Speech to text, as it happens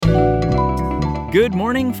Good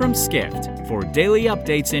morning from Skift. For daily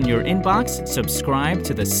updates in your inbox, subscribe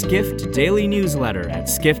to the Skift Daily newsletter at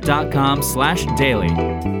skift.com/daily.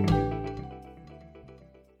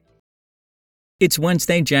 It's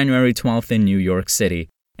Wednesday, January 12th in New York City.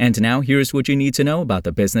 And now here's what you need to know about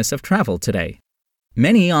the business of travel today.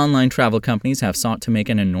 Many online travel companies have sought to make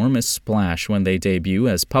an enormous splash when they debut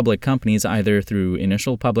as public companies, either through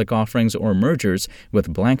initial public offerings or mergers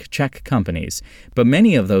with blank check companies. But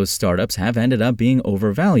many of those startups have ended up being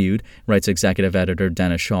overvalued, writes executive editor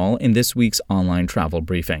Dennis Schall in this week's online travel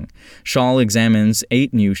briefing. Schall examines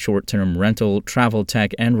 8 new short-term rental, travel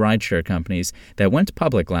tech, and rideshare companies that went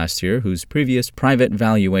public last year whose previous private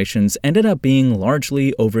valuations ended up being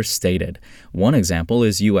largely overstated. One example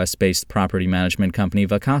is U.S.-based property management company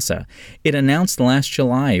Vacasa. It announced last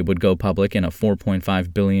July it would go public in a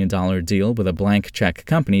 $4.5 billion deal with a blank check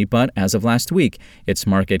company, but as of last week, its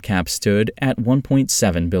market cap stood at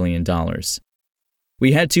 $1.7 billion.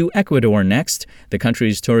 We head to Ecuador next. The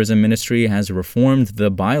country's tourism ministry has reformed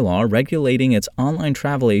the bylaw regulating its online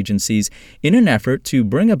travel agencies in an effort to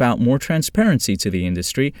bring about more transparency to the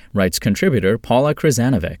industry, writes contributor Paula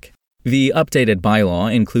Krasanovic. The updated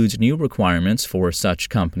bylaw includes new requirements for such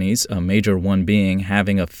companies, a major one being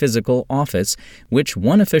having a physical office, which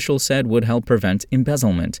one official said would help prevent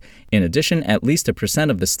embezzlement. In addition, at least 1%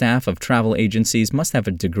 of the staff of travel agencies must have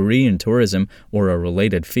a degree in tourism or a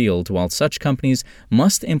related field, while such companies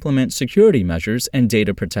must implement security measures and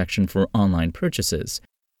data protection for online purchases.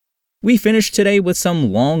 We finished today with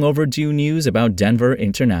some long overdue news about Denver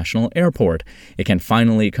International Airport. It can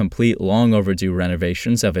finally complete long overdue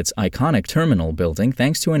renovations of its iconic terminal building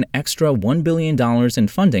thanks to an extra $1 billion in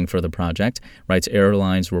funding for the project, writes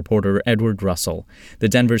airlines reporter Edward Russell. The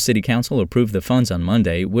Denver City Council approved the funds on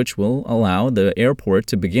Monday, which will allow the airport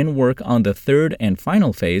to begin work on the third and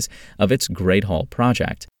final phase of its Great Hall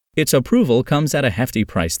project. Its approval comes at a hefty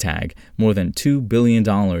price tag, more than $2 billion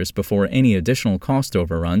before any additional cost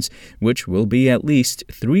overruns, which will be at least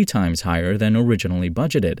 3 times higher than originally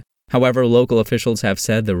budgeted. However, local officials have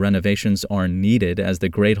said the renovations are needed as the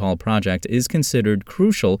Great Hall project is considered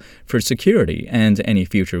crucial for security and any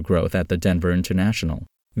future growth at the Denver International.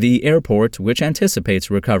 The airport, which anticipates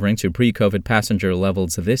recovering to pre-COVID passenger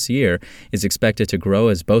levels this year, is expected to grow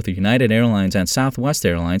as both United Airlines and Southwest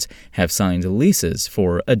Airlines have signed leases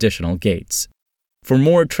for additional gates. For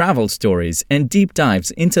more travel stories and deep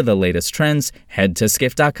dives into the latest trends, head to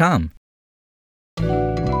skift.com.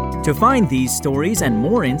 To find these stories and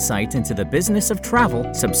more insight into the business of travel,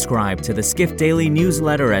 subscribe to the Skift Daily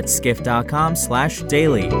newsletter at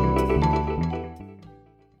skift.com/daily.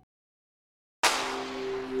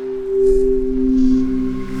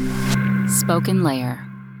 Spoken Layer.